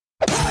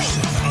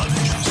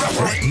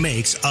What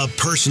makes a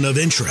person of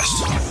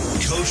interest?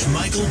 Coach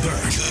Michael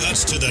Burt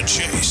cuts to the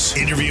chase,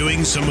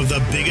 interviewing some of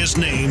the biggest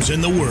names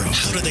in the world.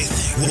 How do they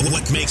think?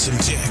 What makes them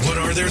tick? What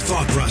are their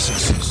thought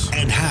processes?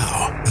 And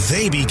how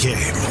they became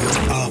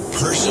a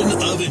person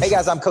of interest. Hey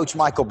guys, I'm Coach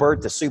Michael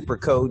Burt, the Super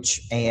Coach,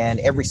 and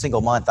every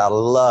single month I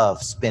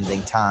love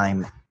spending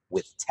time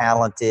with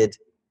talented,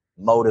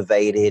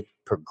 motivated,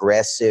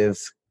 progressive,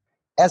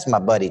 as my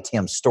buddy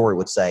Tim Story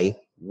would say,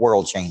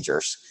 world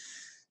changers.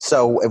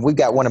 So we've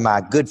got one of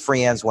my good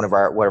friends, one of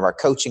our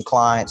coaching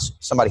clients,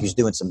 somebody who's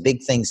doing some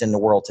big things in the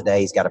world today.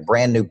 He's got a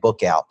brand new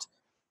book out.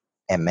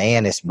 And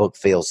man, this book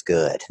feels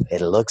good. It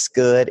looks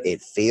good.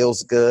 It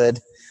feels good.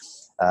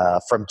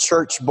 From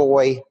church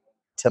boy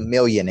to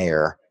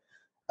millionaire.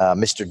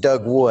 Mr.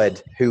 Doug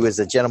Wood, who is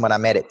a gentleman I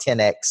met at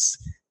 10X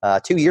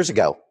 2 years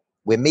ago.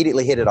 We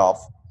immediately hit it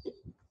off.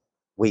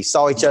 We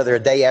saw each other a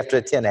day after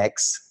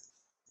 10X.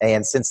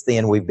 And since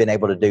then, we've been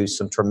able to do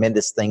some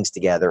tremendous things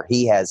together.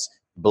 He has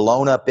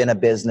blown up in a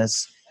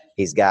business.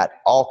 He's got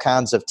all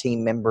kinds of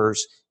team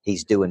members.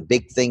 He's doing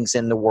big things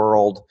in the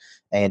world.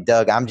 And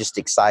Doug, I'm just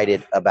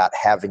excited about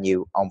having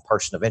you on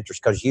Person of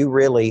Interest because you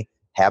really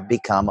have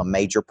become a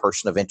major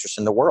person of interest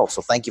in the world.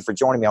 So thank you for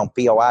joining me on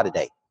POI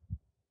today.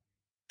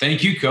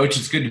 Thank you, Coach.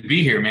 It's good to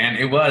be here, man.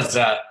 It was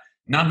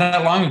not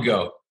that long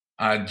ago,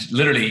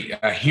 literally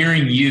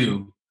hearing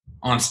you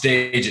on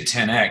stage at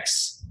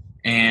 10X.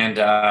 And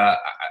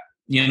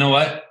you know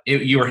what?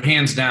 You were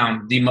hands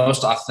down the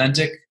most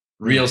authentic,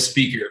 real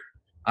speaker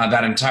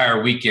that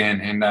entire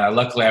weekend. And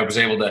luckily I was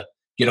able to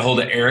get a hold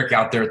of Eric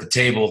out there at the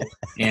table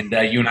and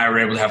you and I were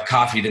able to have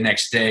coffee the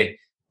next day.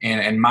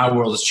 And my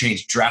world has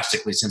changed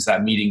drastically since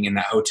that meeting in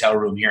that hotel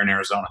room here in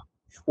Arizona.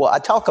 Well, I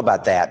talk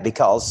about that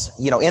because,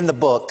 in the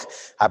book,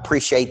 I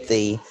appreciate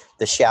the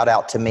shout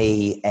out to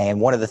me.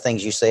 And one of the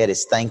things you said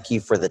is thank you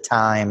for the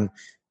time.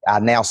 I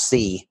now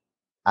see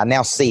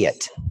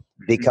it.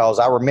 Because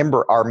I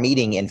remember our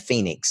meeting in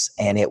Phoenix,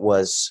 and it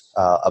was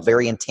a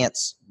very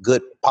intense,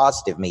 good,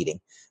 positive meeting.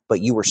 But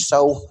you were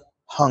so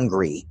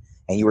hungry,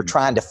 and you were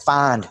trying to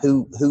find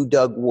who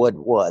Doug Wood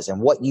was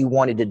and what you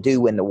wanted to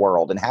do in the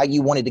world and how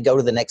you wanted to go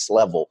to the next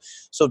level.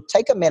 So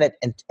take a minute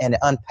and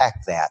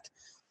unpack that,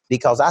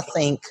 because I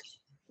think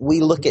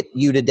we look at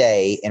you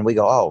today and we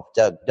go, oh,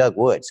 Doug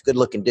Wood's a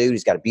good-looking dude.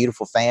 He's got a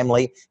beautiful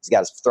family. He's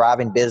got a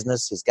thriving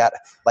business. He's got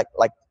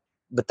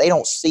but they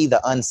don't see the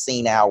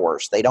unseen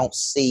hours. They don't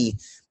see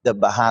the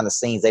behind the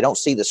scenes. They don't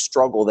see the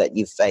struggle that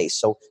you face.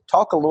 So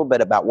talk a little bit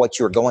about what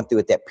you were going through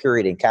at that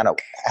period and kind of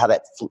how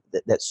that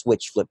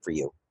switch flipped for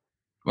you.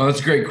 Well,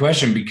 that's a great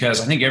question because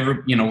I think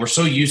we're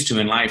so used to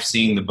in life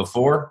seeing the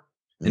before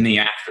and the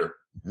after.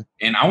 Mm-hmm.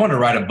 And I want to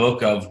write a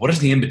book of what does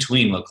the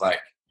in-between look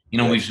like?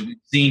 We've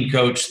seen,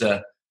 Coach,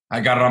 I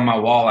got it on my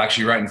wall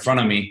actually right in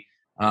front of me,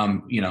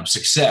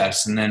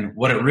 success, and then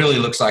what it really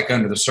looks like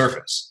under the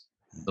surface.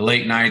 The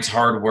late nights,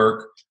 hard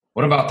work.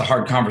 What about the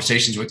hard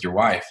conversations with your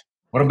wife?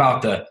 What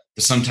about the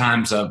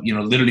sometimes of,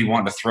 literally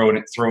wanting to throw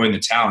in the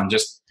towel and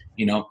just,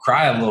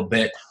 cry a little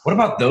bit? What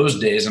about those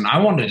days? And I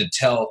wanted to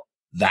tell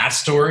that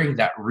story,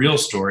 that real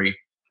story,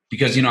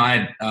 because,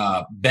 I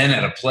had been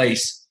at a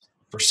place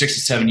for 6 to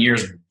 7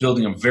 years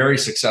building a very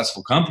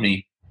successful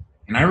company.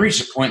 And I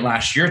reached a point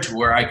last year to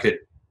where I could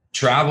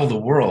travel the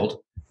world.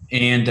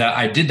 And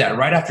I did that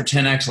right after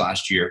 10X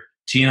last year.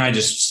 T and I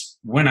just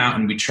went out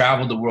and we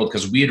traveled the world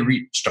because we had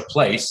reached a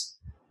place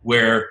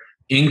where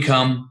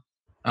income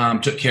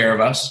took care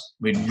of us.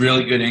 We had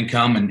really good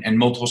income and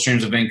multiple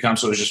streams of income,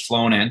 so it was just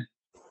flowing in.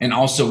 And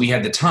also we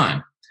had the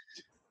time.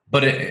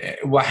 But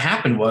what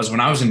happened was when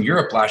I was in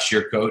Europe last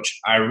year, Coach,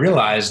 I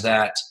realized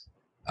that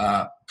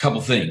a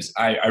couple things.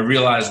 I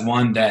realized,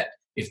 one, that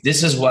if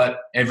this is what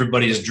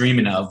everybody is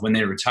dreaming of when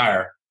they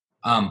retire,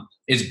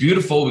 it's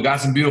beautiful. We got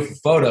some beautiful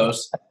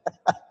photos.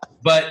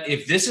 But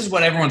if this is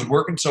what everyone's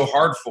working so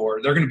hard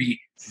for, they're going to be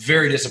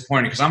very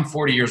disappointed because I'm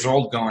 40 years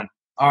old going,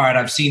 all right,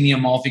 I've seen the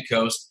Amalfi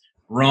Coast.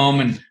 Rome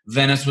and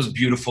Venice was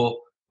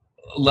beautiful.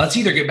 Let's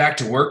either get back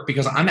to work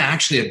because I'm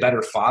actually a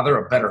better father,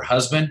 a better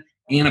husband,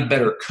 and a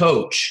better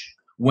coach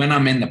when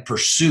I'm in the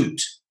pursuit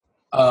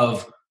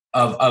of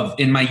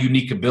in my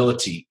unique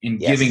ability in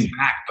giving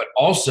back, but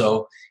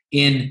also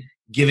in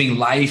giving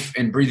life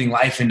and breathing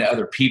life into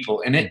other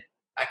people. And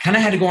I kind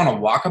of had to go on a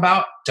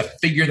walkabout to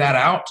figure that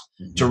out,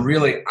 to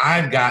really,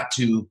 I've got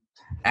to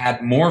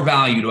add more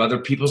value to other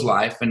people's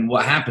life. And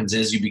what happens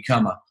is you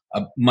become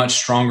a much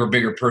stronger,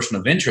 bigger person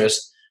of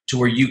interest to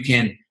where you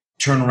can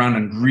turn around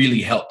and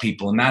really help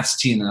people. And that's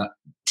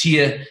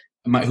Tia,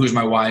 who's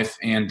my wife,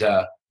 and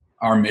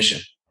our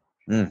mission.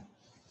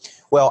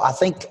 Well, I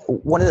think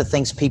one of the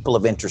things people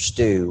of interest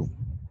do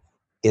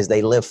is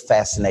they live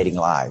fascinating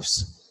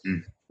lives.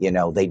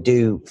 They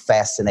do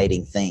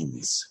fascinating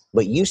things.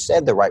 But you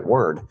said the right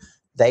word.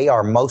 They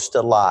are most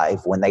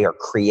alive when they are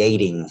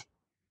creating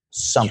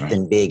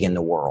something big in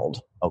the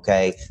world.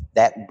 Okay,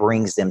 that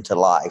brings them to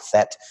life.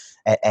 That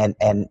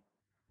and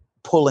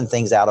pulling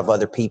things out of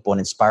other people and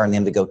inspiring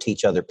them to go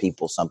teach other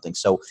people something.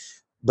 So,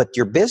 but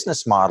your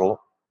business model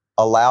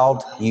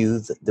allowed you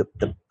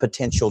the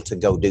potential to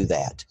go do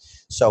that.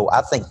 So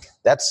I think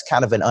that's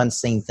kind of an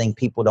unseen thing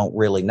people don't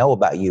really know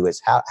about you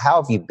is how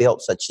have you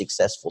built such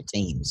successful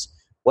teams?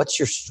 What's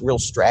your real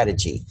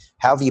strategy?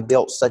 How have you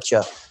built such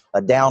a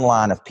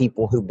downline of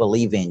people who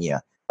believe in you?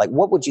 Like,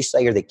 what would you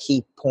say are the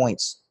key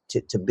points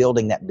to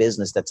building that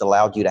business that's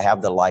allowed you to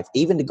have the life,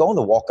 even to go on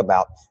the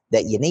walkabout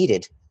that you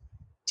needed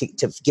to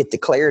get the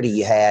clarity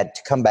you had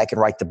to come back and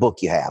write the book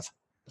you have?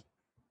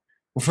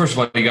 Well, first of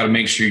all, you got to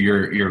make sure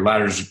your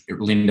ladder's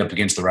leaned up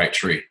against the right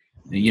tree.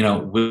 You know,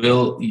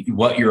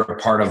 what you're a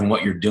part of and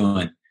what you're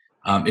doing,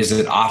 is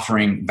it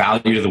offering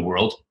value to the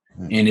world,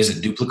 and is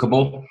it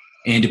duplicable,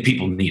 and do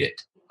people need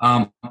it?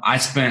 I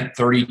spent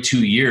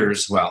 32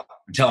 years, well,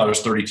 until I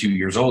was 32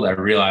 years old, I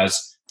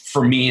realized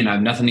for me, and I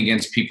have nothing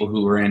against people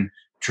who are in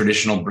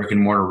traditional brick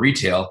and mortar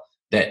retail,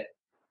 that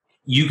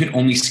you could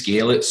only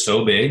scale it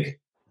so big,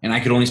 and I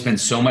could only spend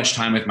so much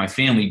time with my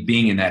family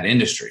being in that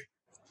industry.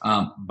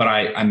 But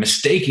I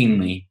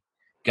mistakenly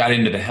got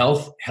into the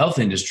health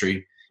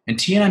industry, and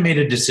T and I made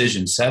a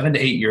decision 7 to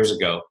 8 years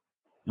ago,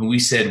 and we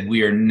said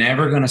we are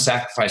never going to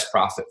sacrifice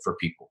profit for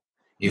people.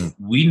 If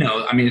we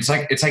know, I mean, it's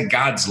like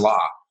God's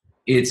law.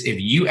 It's if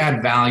you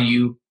add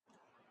value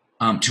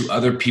to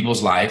other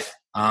people's life,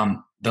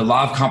 the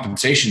law of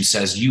compensation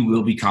says you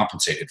will be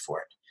compensated for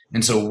it.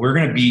 And so we're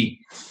going to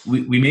be,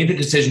 we made the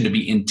decision to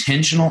be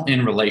intentional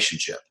in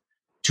relationship,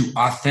 to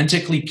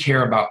authentically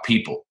care about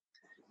people,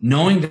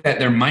 knowing that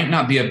there might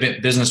not be a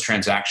business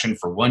transaction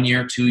for 1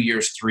 year, 2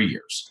 years, 3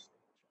 years,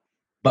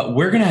 but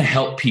we're going to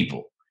help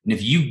people. And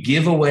if you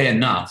give away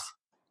enough,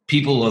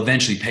 people will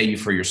eventually pay you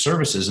for your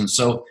services. And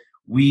so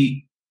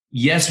we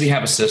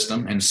have a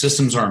system, and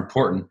systems are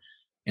important,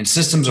 and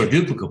systems are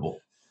duplicable,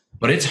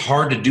 but it's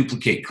hard to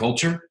duplicate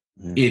culture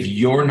if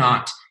you're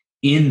not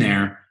in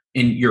there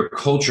and your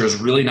culture is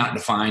really not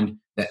defined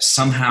that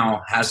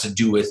somehow has to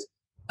do with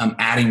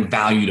adding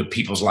value to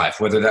people's life,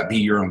 whether that be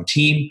your own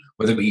team,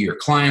 whether it be your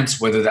clients,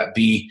 whether that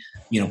be,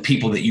 you know,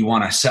 people that you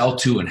want to sell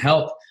to and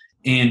help.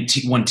 And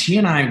when T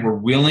and I were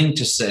willing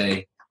to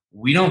say,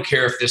 we don't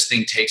care if this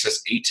thing takes us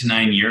 8 to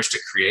 9 years to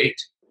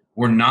create,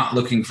 we're not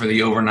looking for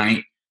the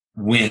overnight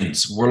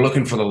wins. We're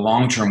looking for the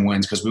long-term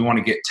wins because we want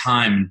to get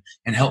time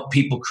and help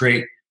people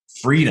create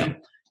freedom.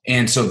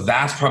 And so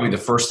that's probably the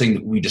first thing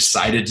that we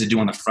decided to do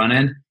on the front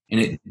end. And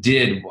it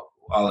did.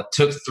 While it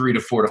took 3 to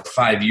 4 to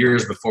 5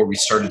 years before we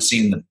started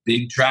seeing the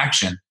big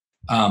traction,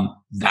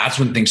 that's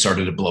when things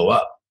started to blow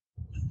up.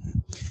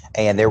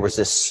 And there was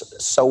this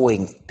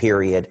sowing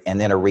period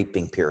and then a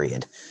reaping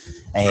period.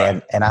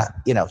 And I,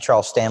 you know,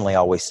 Charles Stanley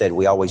always said,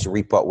 we always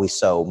reap what we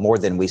sow, more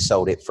than we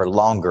sowed it, for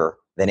longer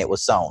than it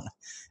was sown.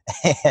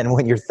 And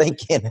when you're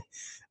thinking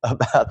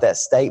about that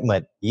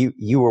statement,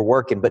 you were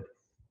working, but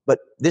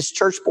this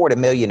Church Boy to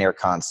Millionaire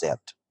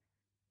concept,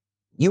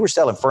 you were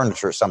selling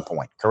furniture at some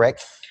point,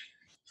 correct?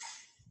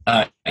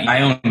 I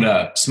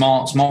owned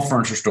small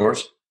furniture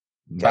stores,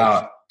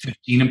 about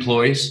 15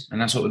 employees,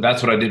 and that's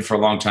what I did for a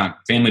long time.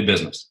 Family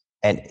business.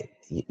 And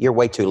you're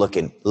way too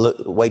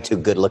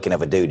good looking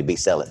of a dude to be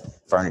selling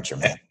furniture,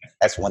 man.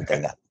 That's one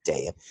thing I tell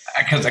you.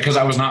 Because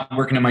I was not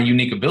working in my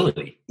unique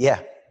ability.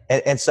 Yeah,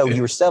 and so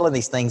you were selling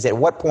these things. At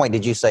what point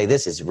did you say,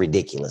 this is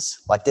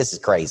ridiculous? Like, this is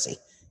crazy.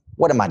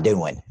 What am I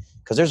doing?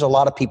 Because there's a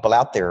lot of people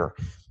out there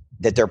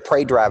that their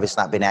prey drive has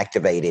not been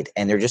activated,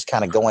 and they're just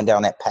kind of going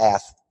down that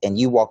path. And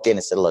you walked in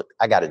and said, look,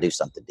 I got to do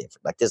something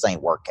different. Like, this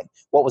ain't working.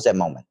 What was that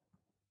moment?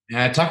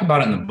 Yeah, I talk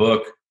about it in the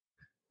book,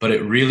 but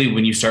it really,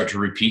 when you start to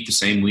repeat the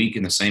same week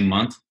and the same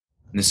month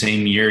and the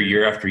same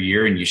year after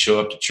year, and you show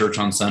up to church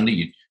on Sunday,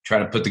 you try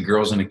to put the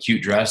girls in a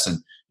cute dress and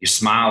you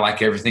smile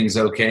like everything's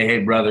okay. Hey,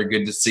 brother,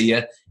 good to see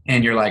you.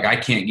 And you're like, I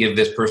can't give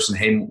this person,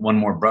 hey, one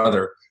more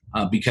brother,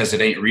 because it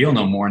ain't real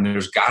no more. And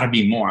there's got to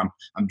be more.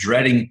 I'm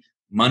dreading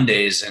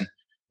Mondays.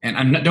 And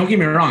I'm not, don't get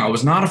me wrong, I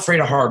was not afraid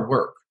of hard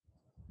work,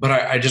 but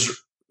I just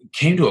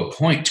came to a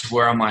point to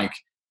where I'm like,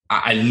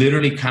 I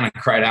literally kind of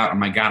cried out, oh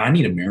my God, I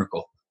need a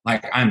miracle.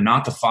 Like, I'm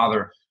not the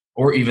father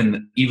or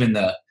even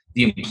the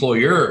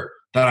employer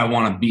that I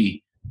want to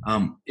be.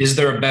 Is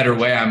there a better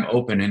way? I'm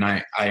open. And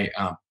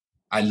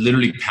I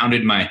literally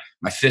pounded my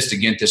fist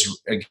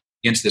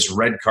against this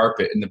red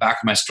carpet in the back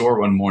of my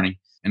store one morning.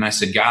 And I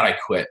said, God, I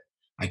quit.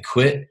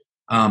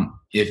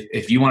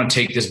 If you want to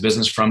take this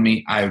business from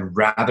me, I'd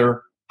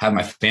rather have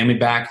my family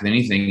back than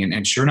anything.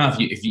 And sure enough,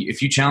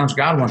 if you challenge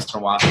God once in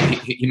a while,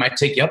 he might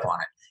take you up on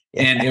it.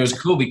 Yeah. And it was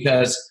cool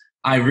because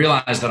I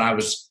realized that I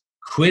was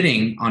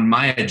quitting on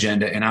my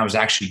agenda and I was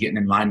actually getting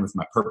in line with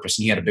my purpose,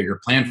 and he had a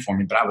bigger plan for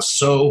me. But I was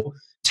so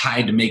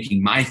tied to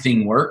making my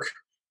thing work,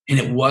 and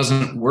it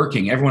wasn't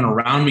working. Everyone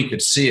around me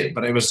could see it,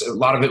 but it was, a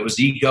lot of it was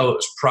ego, it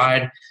was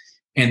pride.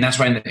 And that's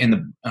why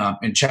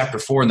in chapter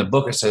 4 in the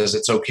book, it says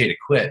it's okay to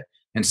quit.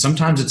 And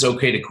sometimes it's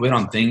okay to quit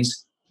on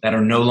things that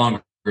are no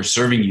longer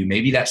serving you.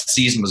 Maybe that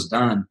season was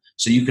done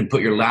so you can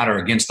put your ladder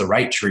against the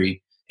right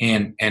tree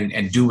and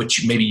do what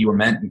maybe you were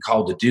meant and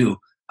called to do.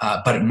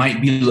 But it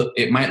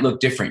might look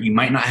different. You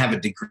might not have a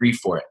degree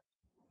for it,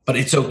 but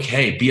it's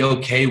okay. Be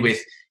okay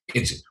with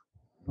it's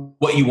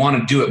what you want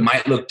to do. It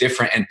might look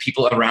different, and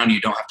people around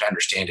you don't have to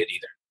understand it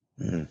either.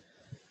 Mm-hmm.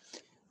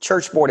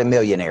 Church Boy to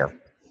Millionaire.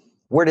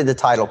 Where did the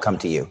title come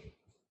to you?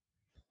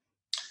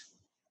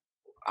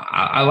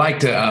 I like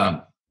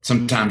to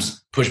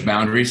sometimes push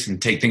boundaries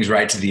and take things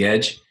right to the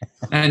edge.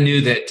 And I knew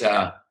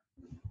that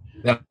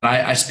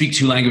I speak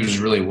 2 languages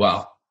really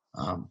well.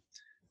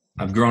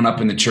 I've grown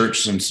up in the church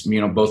since,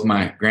 both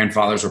my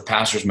grandfathers were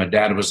pastors. My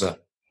dad was a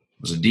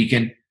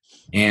deacon,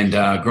 and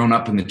grown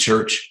up in the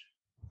church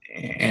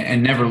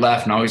and never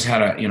left, and always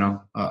had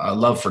a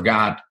love for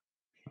God.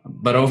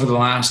 But over the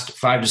last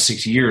 5 to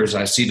 6 years,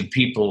 I see the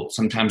people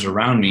sometimes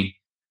around me,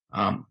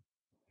 a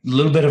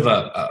little bit of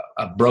a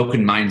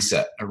broken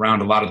mindset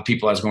around a lot of the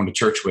people I was going to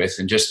church with,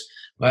 and just,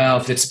 well,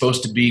 if it's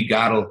supposed to be,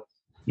 God will,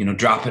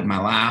 drop it in my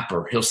lap,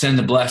 or he'll send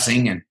the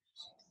blessing.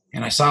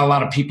 And I saw a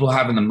lot of people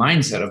having the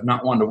mindset of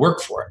not wanting to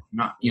work for it.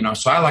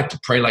 So I like to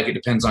pray like it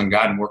depends on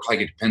God and work like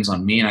it depends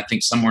on me. And I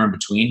think somewhere in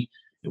between,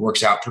 it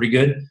works out pretty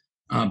good.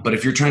 But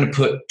if you're trying to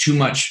put too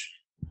much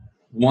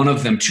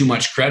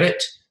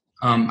credit,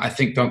 I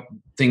think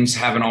things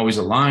haven't always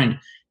aligned.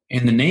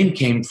 And the name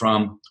came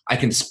from, I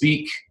can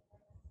speak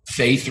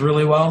faith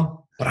really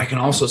well, but I can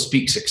also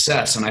speak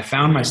success. And I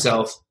found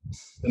myself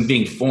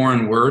being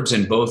foreign words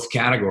in both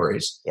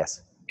categories.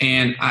 Yes.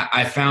 And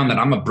I found that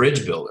I'm a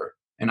bridge builder,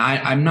 and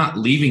I'm not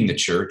leaving the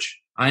church.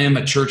 I am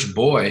a church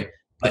boy,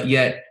 but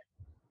yet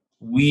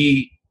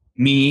me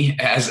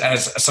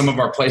as some of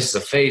our places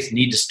of faith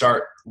need to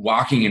start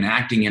walking and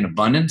acting in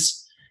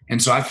abundance.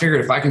 And so I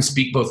figured if I can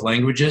speak both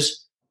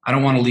languages, I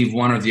don't want to leave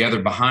one or the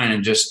other behind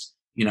and just,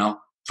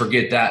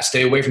 forget that.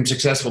 Stay away from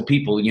successful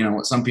people,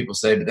 what some people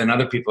say. But then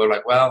other people are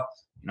like, well,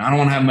 I don't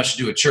want to have much to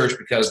do with church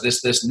because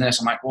this, and this.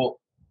 I'm like, well,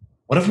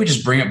 what if we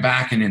just bring it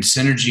back and in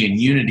synergy and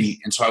unity?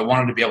 And so I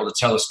wanted to be able to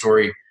tell a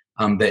story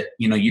that,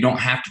 you don't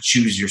have to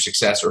choose your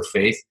success or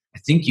faith. I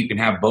think you can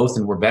have both,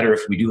 and we're better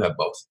if we do have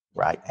both.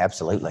 Right.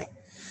 Absolutely.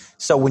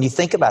 So when you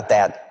think about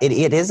that,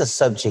 it is a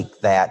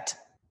subject that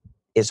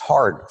is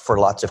hard for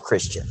lots of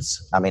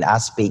Christians. I mean, I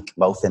speak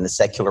both in the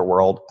secular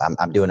world.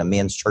 I'm doing a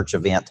men's church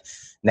event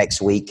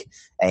next week,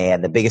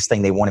 and the biggest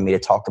thing they wanted me to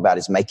talk about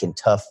is making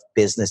tough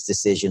business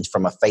decisions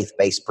from a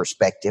faith-based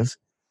perspective.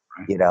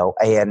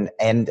 And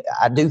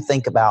I do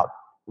think about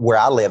where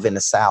I live in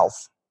the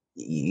South,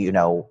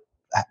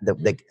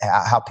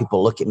 how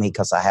people look at me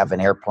because I have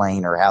an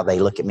airplane, or how they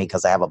look at me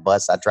because I have a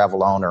bus I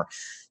travel on, or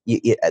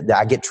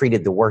I get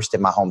treated the worst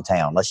in my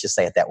hometown. Let's just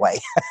say it that way.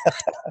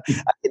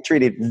 I get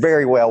treated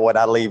very well when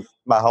I leave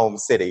my home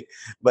city,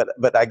 but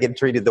I get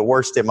treated the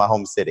worst in my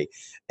home city.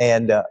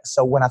 And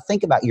so when I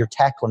think about you're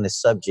tackling this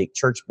subject,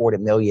 Church Boy to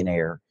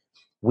Millionaire,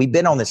 we've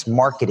been on this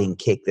marketing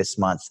kick this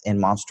month in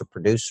Monster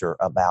Producer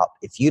about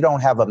if you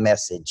don't have a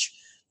message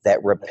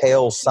that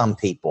repels some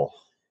people,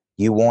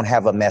 you won't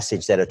have a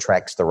message that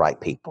attracts the right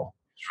people.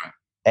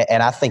 Right.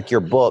 And I think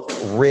your book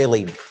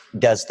really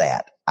does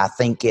that. I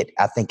think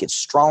it's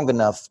strong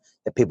enough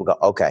that people go,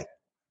 okay,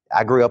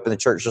 I grew up in the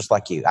church just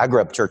like you. I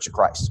grew up Church of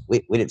Christ.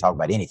 We didn't talk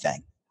about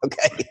anything.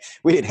 Okay.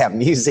 We didn't have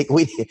music.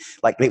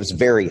 It was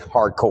very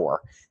hardcore.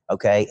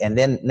 Okay. And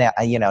then now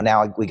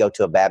we go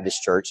to a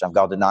Baptist church. I've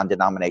gone to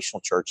non-denominational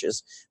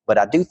churches, but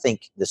I do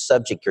think the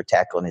subject you're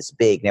tackling is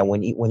big. Now,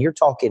 when you're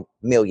talking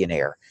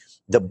millionaire,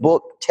 the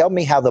book, tell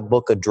me how the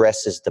book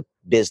addresses the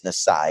business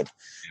side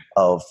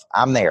of,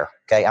 I'm there.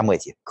 Okay. I'm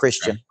with you.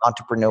 Christian,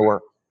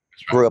 entrepreneur,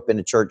 grew up in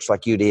the church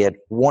like you did,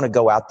 want to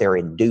go out there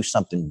and do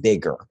something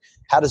bigger.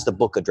 How does the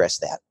book address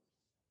that?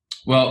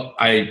 Well,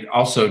 I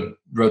also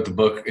wrote the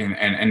book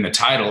and the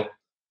title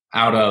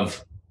out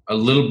of a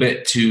little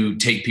bit to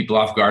take people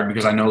off guard,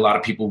 because I know a lot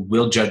of people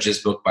will judge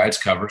this book by its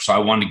cover. So I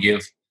wanted to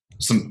give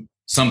some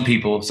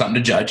people something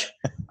to judge.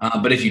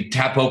 But if you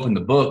tap open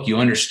the book, you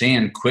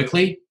understand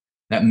quickly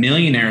that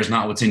millionaire is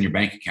not what's in your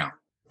bank account.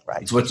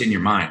 Right. It's what's in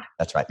your mind.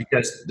 That's right.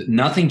 Because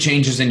nothing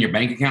changes in your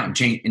bank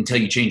account until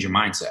you change your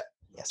mindset.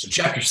 Yes. So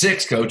chapter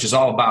 6, Coach, is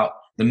all about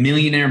the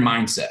millionaire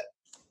mindset.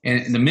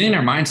 And the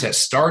millionaire mindset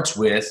starts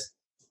with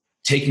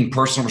taking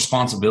personal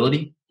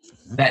responsibility,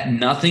 that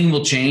nothing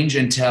will change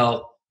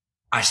until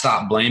I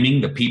stop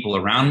blaming the people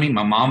around me,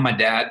 my mom, my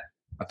dad,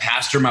 my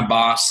pastor, my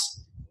boss,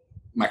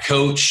 my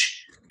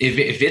coach.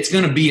 If it's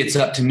going to be, it's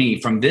up to me.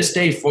 From this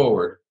day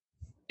forward,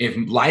 if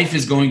life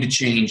is going to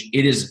change,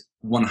 it is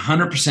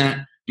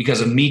 100%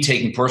 because of me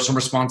taking personal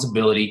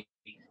responsibility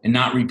and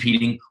not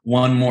repeating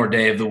one more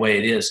day of the way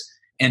it is.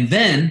 And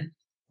then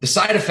the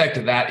side effect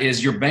of that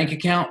is your bank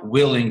account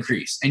will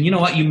increase. And you know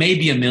what? You may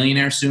be a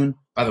millionaire soon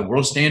by the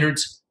world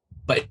standards,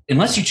 but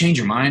unless you change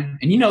your mind,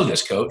 and you know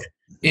this, Coach,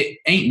 it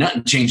ain't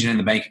nothing changing in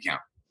the bank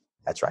account.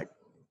 That's right.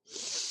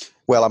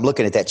 Well, I'm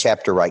looking at that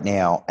chapter right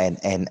now,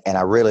 and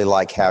I really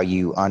like how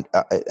you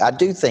I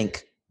do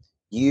think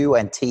you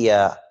and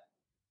Tia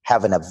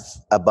have an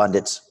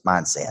abundance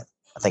mindset.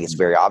 I think it's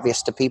very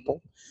obvious to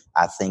people.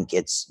 I think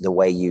it's the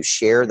way you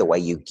share, the way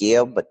you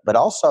give, but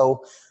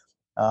also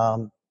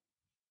an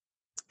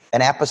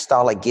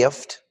apostolic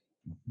gift.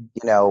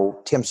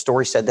 Tim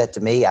Story said that to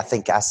me. I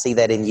think I see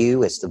that in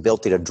you. It's the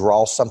ability to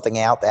draw something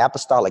out. The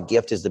apostolic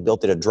gift is the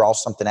ability to draw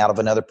something out of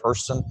another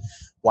person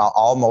while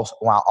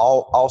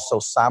also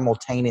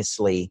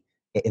simultaneously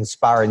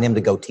inspiring them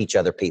to go teach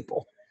other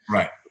people.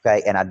 Right.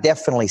 Okay. And I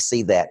definitely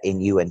see that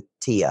in you and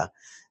Tia.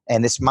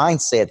 And this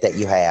mindset that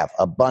you have,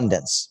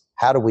 abundance.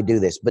 How do we do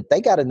this? But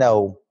they got to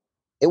know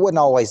it wasn't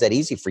always that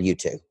easy for you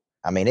two.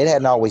 I mean, it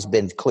hadn't always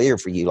been clear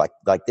for you like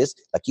this.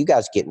 Like you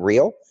guys get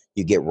real,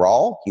 you get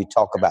raw, you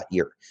talk about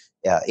your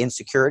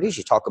insecurities,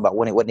 you talk about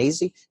when it wasn't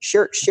easy.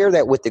 Share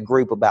that with the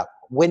group about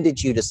when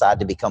did you decide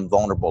to become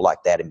vulnerable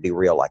like that and be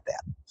real like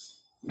that?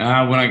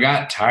 When I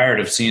got tired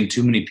of seeing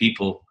too many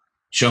people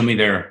show me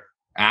their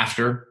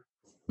after,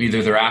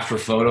 either their after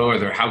photo or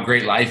their how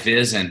great life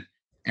is. And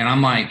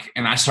I'm like,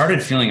 and I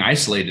started feeling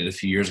isolated a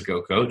few years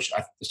ago, Coach.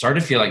 I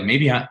started to feel like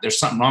maybe there's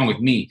something wrong with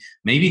me.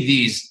 Maybe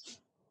these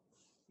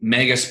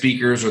mega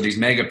speakers or these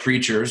mega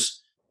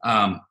preachers,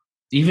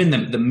 even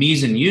the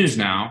me's and you's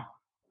now,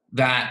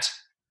 that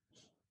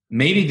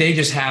maybe they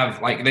just have,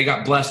 like, they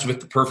got blessed with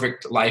the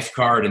perfect life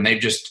card and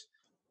they've just,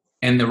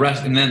 and the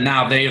rest, and then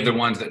now they are the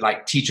ones that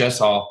like teach us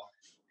all.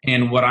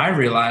 And what I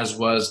realized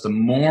was the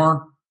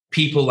more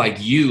people like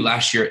you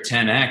last year at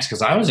 10X,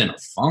 because I was in a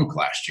funk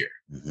last year.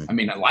 Mm-hmm. I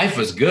mean, life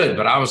was good,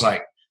 but I was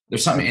like,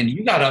 there's something, and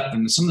you got up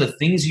and some of the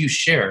things you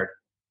shared,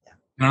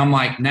 and I'm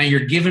like, now you're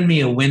giving me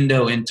a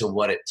window into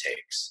what it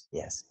takes.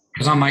 Yes.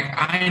 Because I'm like,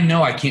 I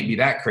know I can't be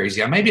that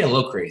crazy. I may be a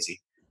little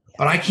crazy,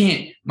 but I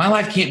can't, my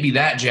life can't be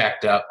that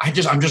jacked up. I'm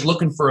just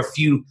looking for a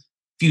few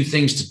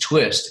things to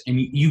twist.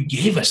 And you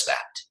gave us that.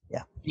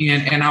 Yeah.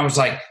 And I was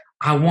like,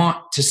 I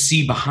want to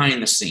see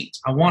behind the scenes.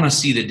 I want to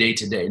see the day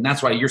to day. And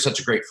that's why you're such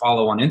a great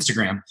follow on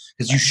Instagram,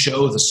 because you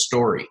show the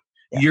story.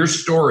 Yeah. Your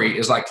story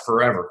is like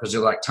forever, because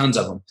there's like tons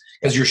of them,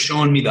 because you're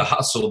showing me the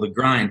hustle, the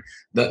grind,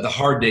 the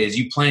hard days,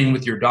 you playing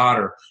with your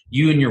daughter,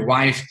 you and your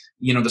wife,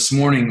 this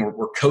morning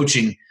we're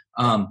coaching,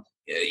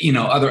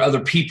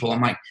 other people.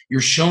 I'm like, you're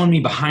showing me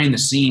behind the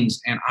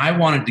scenes, and I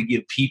wanted to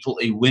give people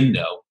a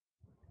window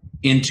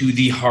into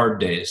the hard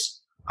days.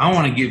 I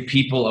want to give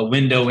people a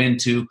window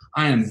into,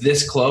 I am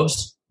this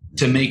close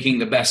to making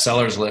the best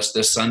sellers list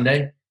this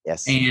Sunday.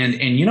 Yes.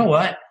 And you know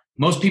what?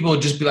 Most people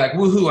would just be like,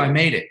 woohoo, I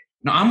made it.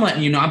 No, I'm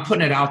letting you know, I'm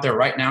putting it out there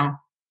right now.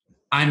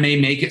 I may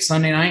make it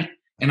Sunday night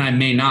and I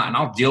may not. And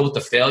I'll deal with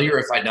the failure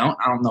if I don't.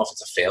 I don't know if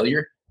it's a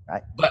failure.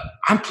 Right. But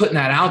I'm putting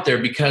that out there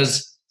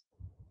because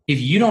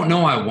if you don't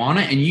know I want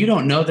it and you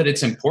don't know that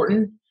it's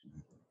important,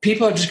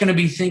 people are just going to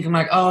be thinking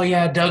like, oh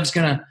yeah, Doug's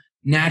going to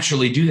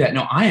naturally do that.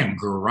 No, I am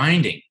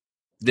grinding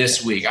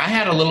this week. I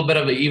had a little bit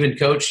of an even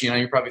coach.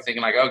 You're probably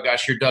thinking like, oh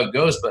gosh, your Doug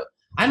goes. But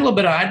I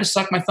had to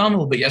suck my thumb a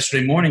little bit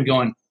yesterday morning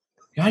going,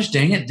 gosh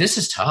dang it, this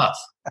is tough.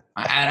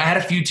 I had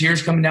a few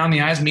tears coming down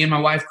the eyes. Me and my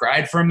wife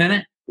cried for a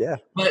minute. Yeah.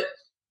 But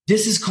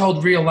this is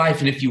called real life.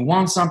 And if you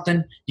want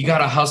something, you got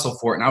to hustle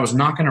for it. And I was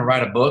not going to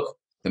write a book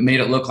that made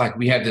it look like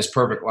we had this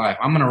perfect life.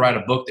 I'm going to write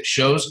a book that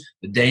shows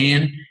the day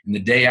in and the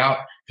day out.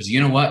 Because you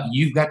know what?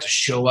 You've got to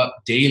show up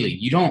daily.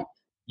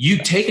 You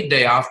take a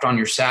day off on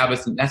your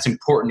Sabbath, and that's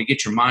important to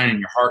get your mind and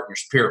your heart and your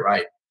spirit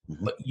right.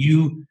 Mm-hmm. But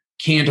you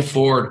can't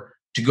afford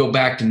to go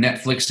back to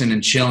Netflixing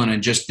and chilling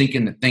and just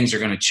thinking that things are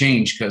going to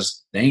change,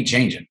 because they ain't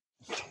changing.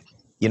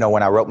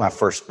 When I wrote my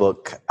first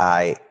book,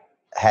 I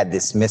had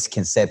this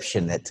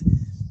misconception that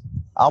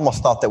I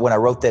almost thought that when I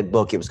wrote that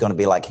book, it was going to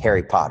be like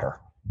Harry Potter.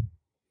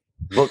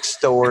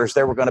 Bookstores,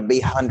 there were going to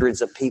be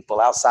hundreds of people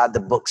outside the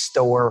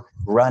bookstore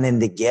running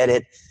to get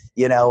it,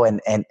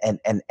 and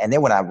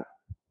then when I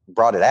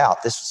brought it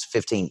out, this was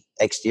 15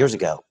 years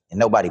ago, and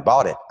nobody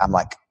bought it. I'm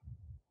like,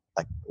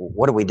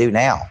 what do we do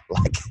now?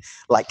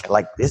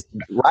 Like this,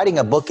 writing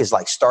a book is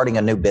like starting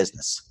a new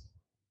business.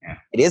 Yeah.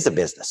 It is a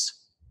business.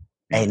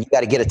 And you got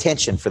to get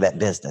attention for that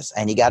business,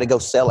 and you got to go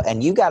sell it,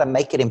 and you got to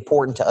make it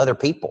important to other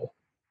people.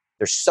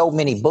 There's so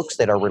many books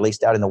that are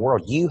released out in the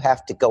world. You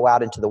have to go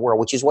out into the world,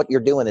 which is what you're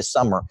doing this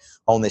summer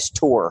on this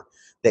tour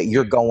that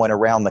you're going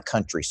around the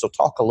country. So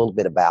talk a little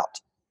bit about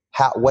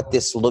what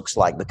this looks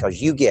like,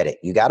 because you get it.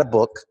 You got a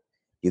book,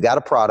 you got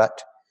a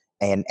product,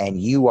 and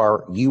you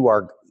are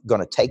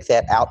going to take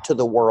that out to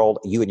the world.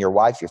 You and your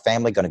wife, your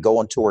family, going to go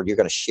on tour. You're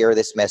going to share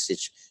this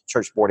message,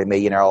 Church Board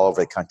Millionaire, all over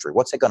the country.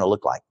 What's it going to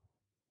look like?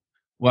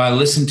 Well, I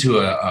listened to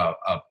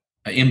a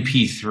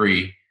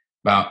MP3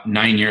 about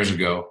 9 years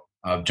ago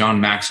of John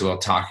Maxwell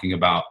talking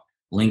about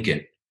Lincoln.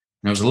 And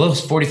it was a little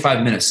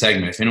 45-minute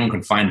segment. If anyone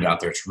can find it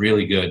out there, it's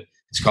really good.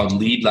 It's called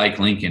Lead Like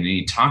Lincoln. And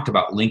he talked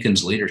about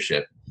Lincoln's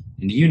leadership.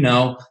 And do you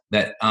know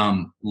that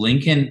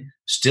Lincoln,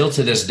 still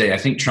to this day, I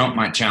think Trump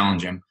might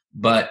challenge him,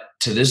 but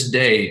to this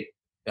day,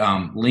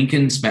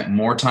 Lincoln spent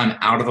more time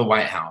out of the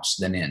White House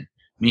than in,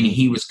 meaning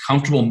he was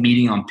comfortable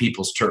meeting on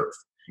people's turf,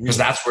 because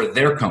that's where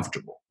they're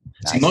comfortable.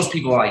 Nice. See, most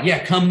people are like,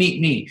 yeah, come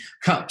meet me,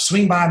 come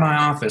swing by my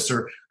office,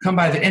 or come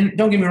by and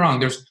don't get me wrong,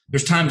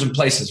 there's times and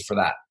places for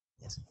that.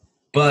 Yes.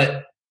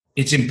 But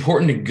it's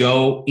important to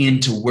go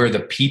into where the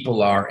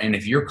people are. And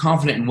if you're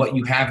confident in what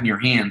you have in your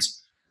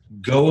hands,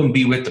 go and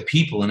be with the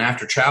people. And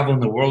after traveling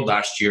the world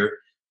last year,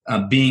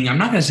 being, I'm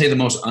not going to say the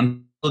most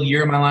unfulfilled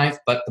year of my life,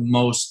 but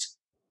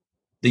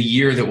the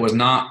year that was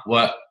not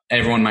what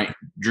everyone might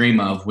dream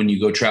of when you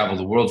go travel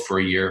the world for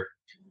a year,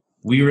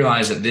 we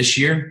realized that this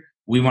year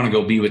we want to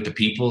go be with the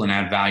people and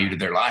add value to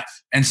their life.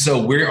 And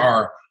so we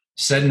are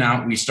setting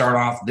out. We start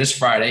off this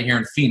Friday here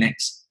in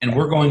Phoenix, and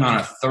we're going on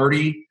a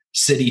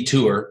 30-city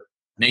tour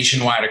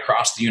nationwide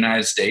across the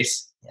United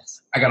States.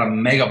 Yes. I got a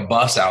mega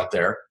bus out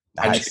there.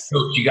 Nice.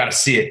 You got to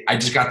see it. I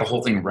just got the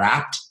whole thing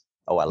wrapped.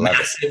 Oh, I love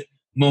Massive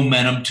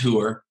momentum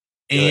tour.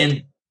 Good.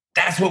 And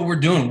that's what we're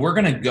doing. We're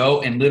going to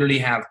go and literally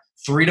have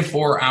 3 to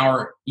 4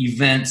 hour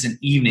events and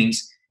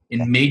evenings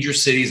in major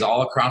cities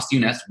all across the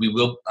U.S. We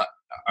will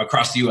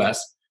across the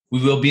U.S.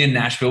 We will be in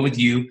Nashville with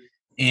you.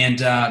 And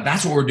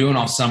that's what we're doing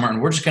all summer.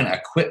 And we're just going to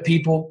equip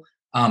people,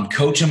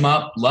 coach them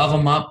up, love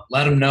them up,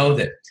 let them know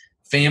that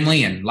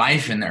family and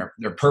life and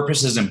their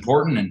purpose is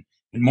important. And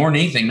more than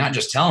anything, not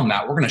just tell them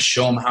that. We're going to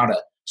show them how to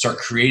start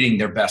creating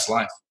their best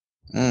life.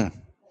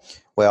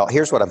 Well,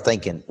 here's what I'm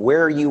thinking.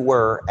 Where you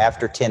were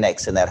after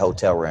 10X in that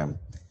hotel room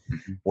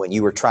when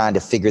you were trying to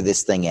figure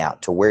this thing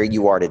out to where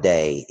you are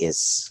today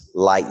is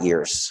light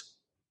years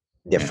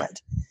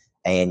different.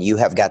 And you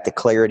have got the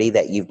clarity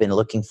that you've been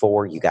looking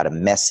for. You got a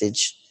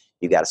message.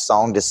 You got a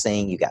song to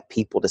sing. You got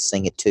people to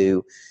sing it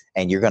to.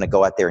 And you're going to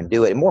go out there and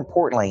do it. And more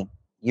importantly,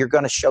 you're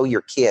going to show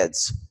your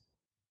kids.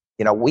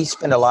 You know, we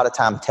spend a lot of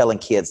time telling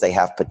kids they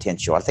have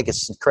potential. I think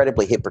it's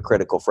incredibly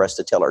hypocritical for us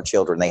to tell our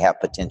children they have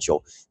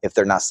potential if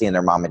they're not seeing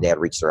their mom and dad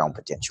reach their own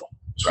potential.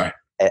 That's right.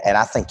 And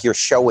I think you're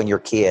showing your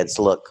kids,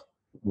 look,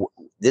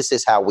 this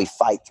is how we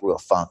fight through a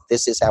funk.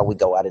 This is how we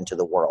go out into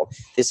the world.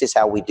 This is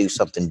how we do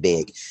something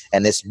big.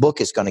 And this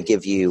book is going to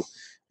give you,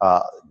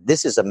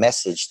 this is a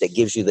message that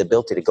gives you the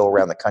ability to go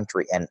around the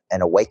country and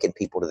awaken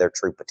people to their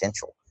true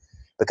potential.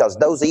 Because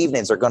those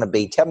evenings are going to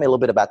be, tell me a little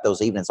bit about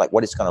those evenings, like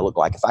what it's going to look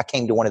like. If I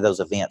came to one of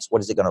those events,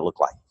 what is it going to look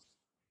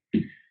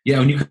like? Yeah,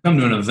 when you come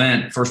to an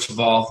event, first of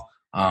all,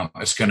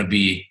 there's going to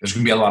be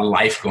a lot of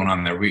life going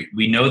on there.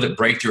 We know that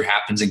breakthrough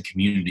happens in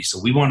community. So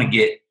we want to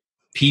get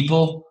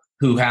people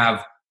who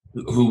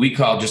we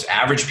call just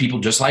average people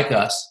just like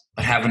us,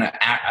 but having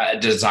a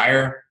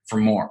desire for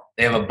more.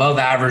 They have above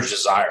average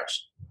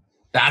desires.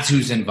 That's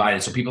who's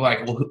invited. So people are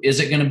like, well, is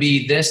it going to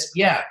be this?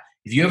 Yeah.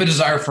 If you have a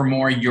desire for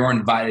more, you're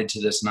invited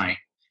to this night.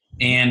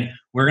 And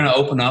we're going to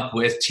open up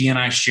with Tia and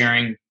I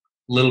sharing a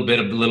little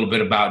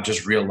bit about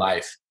just real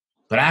life.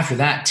 But after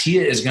that,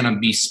 Tia is going to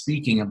be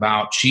speaking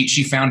about,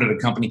 she founded a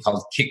company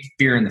called Kick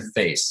Fear in the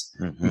Face.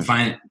 Mm-hmm. You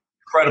find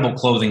incredible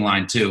clothing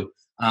line too.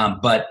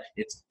 But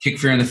it's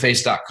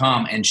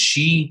kickfearintheface.com. And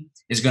she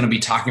is going to be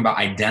talking about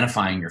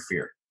identifying your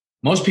fear.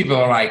 Most people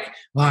are like,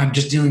 well, I'm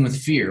just dealing with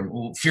fear.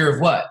 Well, fear of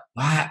what?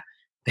 Well,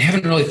 they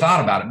haven't really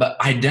thought about it, but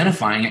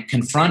identifying it,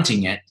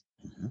 confronting it,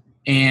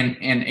 and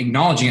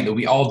acknowledging it that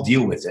we all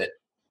deal with it.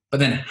 But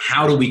then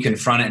how do we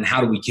confront it and how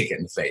do we kick it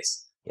in the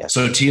face? Yes.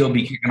 So Tia will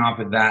be kicking off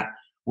with that.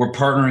 We're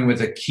partnering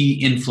with a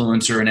key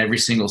influencer in every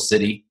single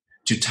city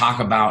to talk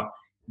about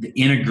the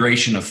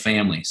integration of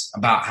families,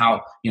 about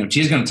how,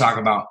 Tia's going to talk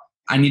about,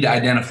 I need to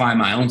identify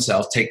my own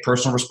self, take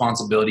personal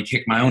responsibility,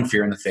 kick my own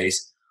fear in the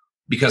face,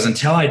 because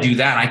until I do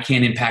that, I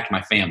can't impact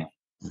my family.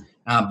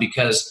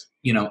 Because,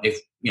 if,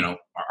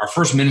 our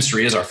first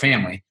ministry is our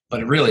family,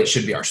 but really it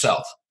should be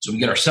ourself. So we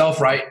get ourselves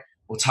right.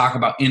 We'll talk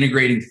about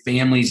integrating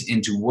families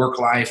into work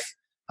life,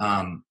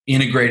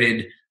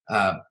 integrated,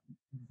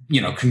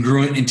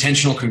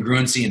 intentional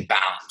congruency and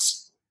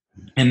balance.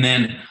 And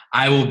then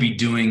I will be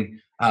doing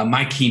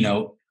my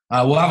keynote.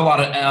 We'll have a lot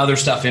of other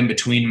stuff in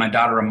between. My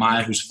daughter,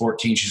 Amaya, who's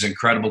 14, she's an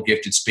incredible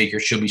gifted speaker.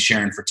 She'll be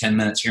sharing for 10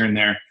 minutes here and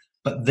there.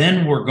 But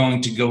then we're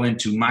going to go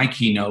into my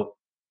keynote,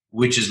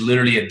 which is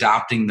literally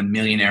adopting the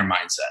millionaire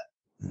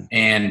mindset.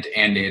 And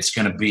it's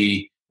going to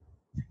be,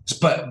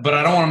 but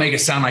I don't want to make it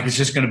sound like it's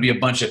just going to be a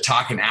bunch of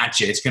talking at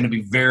you. It's going to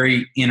be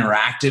very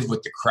interactive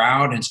with the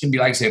crowd. And it's going to be,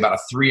 like I say, about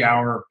a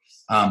 3-hour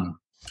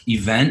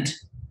event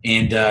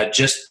and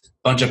just a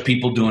bunch of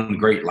people doing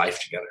great life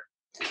together.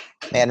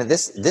 Man,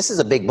 this is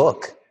a big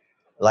book.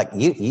 Like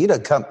you'd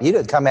have come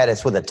at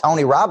us with a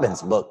Tony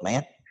Robbins book,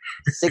 man.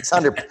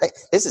 600.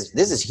 This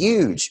is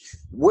huge.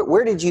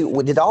 Where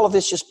did all of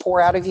this just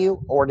pour out of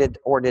you, or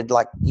did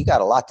like you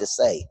got a lot to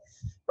say,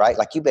 right?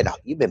 Like you've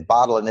been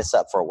bottling this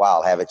up for a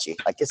while, haven't you?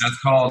 Like that's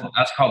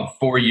called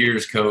 4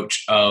 years,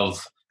 Coach.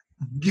 Of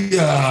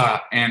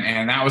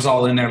and that was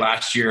all in there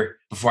last year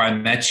before I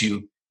met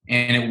you.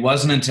 And it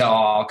wasn't until,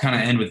 I'll kind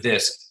of end with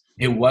this.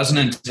 It wasn't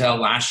until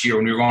last year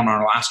when we were on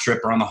our last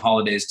trip around the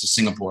holidays to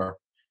Singapore.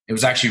 It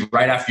was actually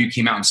right after you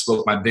came out and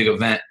spoke my big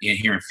event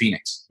here in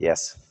Phoenix.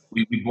 Yes.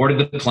 We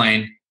boarded the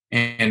plane,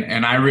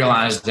 and I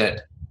realized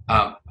that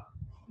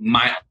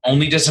my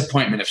only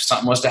disappointment, if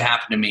something was to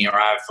happen to me, or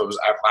I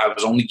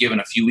was only given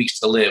a few weeks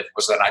to live,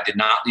 was that I did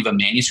not leave a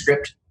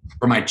manuscript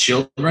for my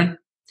children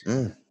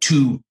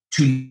to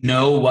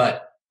know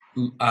what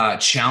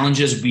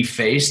challenges we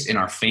faced in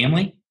our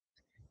family,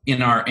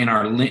 in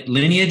our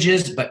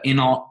lineages, but in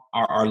all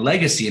our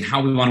legacy and how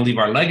we want to leave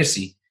our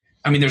legacy.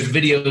 I mean, there's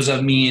videos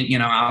of me,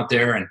 out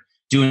there and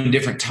doing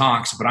different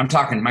talks, but I'm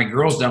talking, my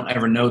girls don't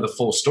ever know the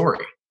full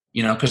story,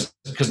 because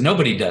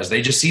nobody does.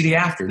 They just see the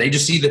after. They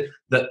just see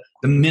the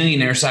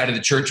millionaire side of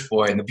the church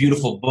boy and the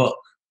beautiful book.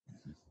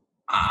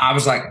 I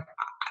was like,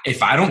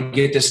 if I don't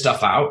get this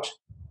stuff out,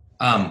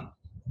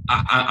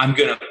 I'm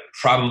going to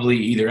probably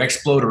either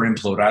explode or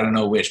implode. I don't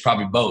know which,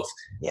 probably both.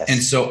 Yes.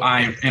 And so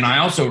I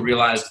also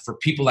realized for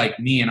people like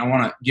me, and I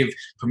want to give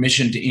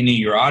permission to any of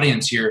your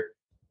audience here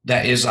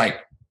that is like,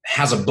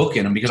 has a book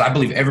in them, because I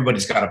believe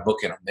everybody's got a book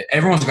in them.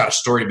 Everyone's got a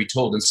story to be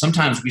told. And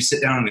sometimes we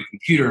sit down on a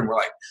computer and we're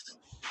like,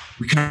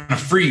 we kind of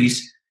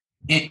freeze.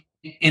 And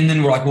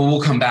then we're like, well,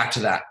 we'll come back to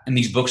that. And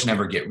these books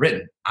never get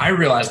written. I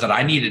realized that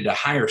I needed to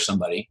hire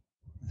somebody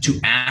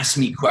to ask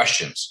me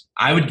questions.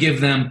 I would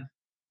give them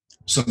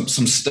some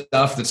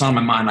stuff that's on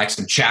my mind, like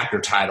some chapter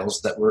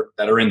titles that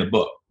are in the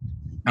book.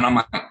 And I'm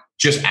like,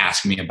 just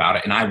ask me about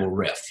it and I will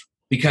riff.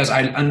 Because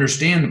I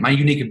understand that my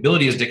unique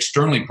ability is to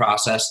externally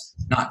process,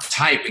 not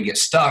type and get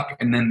stuck.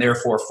 And then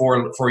therefore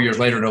 4 years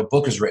later, no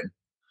book is written.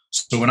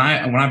 So when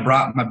I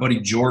brought my buddy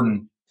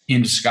Jordan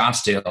into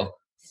Scottsdale,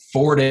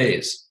 4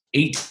 days,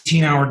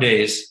 18-hour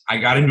days, I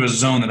got into a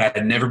zone that I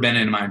had never been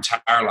in my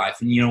entire life.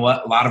 And you know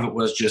what? A lot of it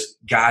was just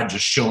God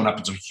just showing up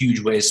in some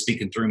huge ways,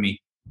 speaking through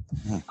me.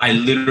 I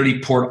literally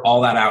poured all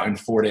that out in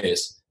 4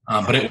 days.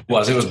 But it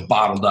was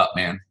bottled up,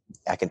 man.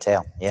 I can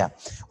tell. Yeah.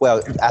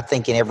 Well, I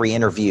think in every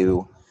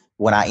interview,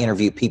 when I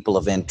interview people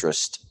of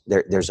interest,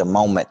 there's a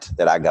moment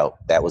that I go,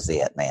 that was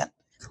it, man.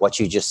 What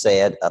you just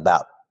said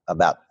about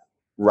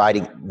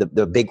writing,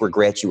 the big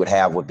regret you would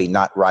have would be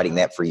not writing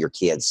that for your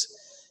kids,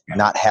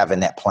 not having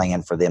that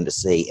plan for them to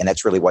see. And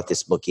that's really what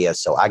this book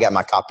is. So I got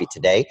my copy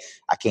today.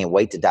 I can't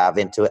wait to dive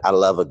into it. I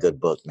love a good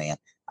book, man.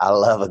 I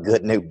love a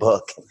good new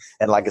book.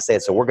 And like I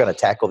said, so we're going to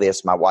tackle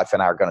this. My wife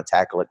and I are going to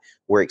tackle it.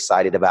 We're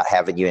excited about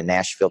having you in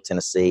Nashville,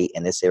 Tennessee,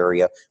 in this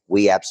area.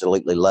 We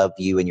absolutely love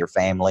you and your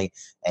family.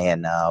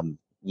 And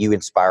you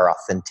inspire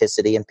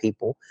authenticity in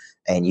people,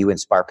 and you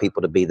inspire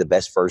people to be the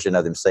best version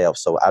of themselves.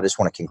 So I just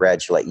want to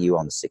congratulate you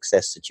on the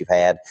success that you've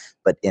had.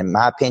 But in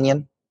my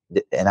opinion,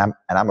 and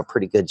I'm a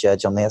pretty good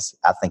judge on this,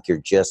 I think you're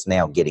just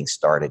now getting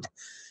started.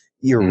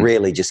 You're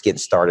really just getting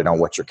started on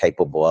what you're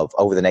capable of.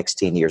 Over the next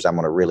 10 years, I'm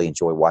going to really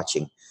enjoy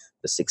watching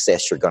the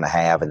success you're going to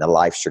have and the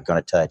lives you're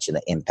going to touch and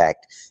the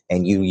impact,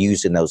 and you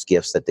using those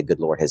gifts that the good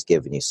Lord has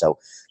given you. So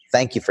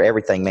thank you for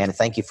everything, man. And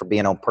thank you for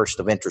being on Person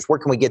of Interest. Where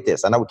can we get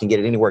this? I know we can get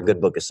it anywhere a good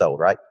book is sold,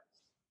 right?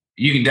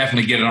 You can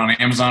definitely get it on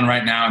Amazon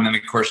right now. And then,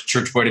 of course,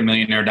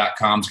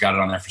 churchboytomillionaire.com's got it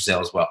on there for sale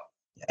as well.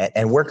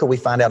 And where can we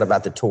find out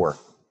about the tour?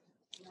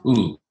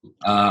 Well,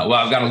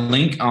 I've got a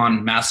link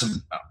on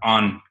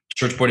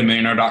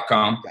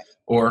churchboytomillionaire.com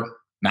or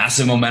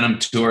Massive Momentum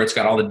Tour. It's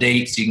got all the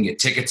dates. You can get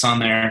tickets on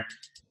there,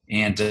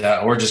 and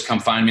or just come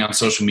find me on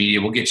social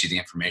media. We'll get you the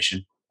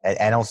information.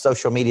 And on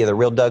social media, The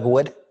Real Doug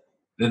Wood?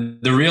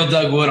 The Real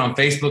Doug Wood on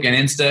Facebook and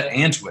Insta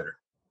and Twitter.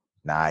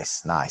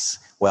 Nice.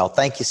 Well,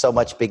 thank you so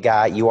much, big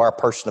guy. You are a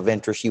person of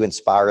interest. You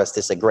inspire us.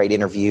 This is a great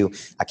interview.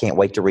 I can't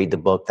wait to read the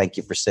book. Thank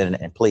you for sending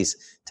it. And please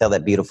tell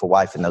that beautiful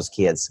wife and those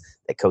kids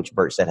that Coach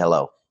Burt said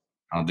hello.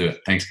 I'll do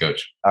it. Thanks,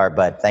 Coach. All right,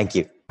 bud. Thank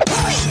you.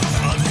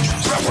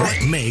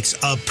 What makes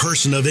a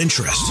person of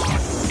interest?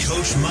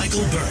 Coach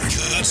Michael Burt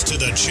cuts to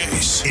the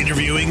chase,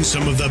 interviewing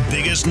some of the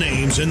biggest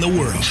names in the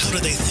world. How do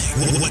they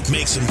think? What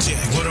makes them tick?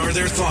 What are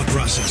their thought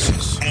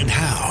processes? And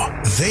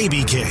how they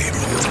became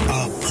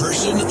a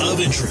person of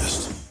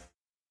interest.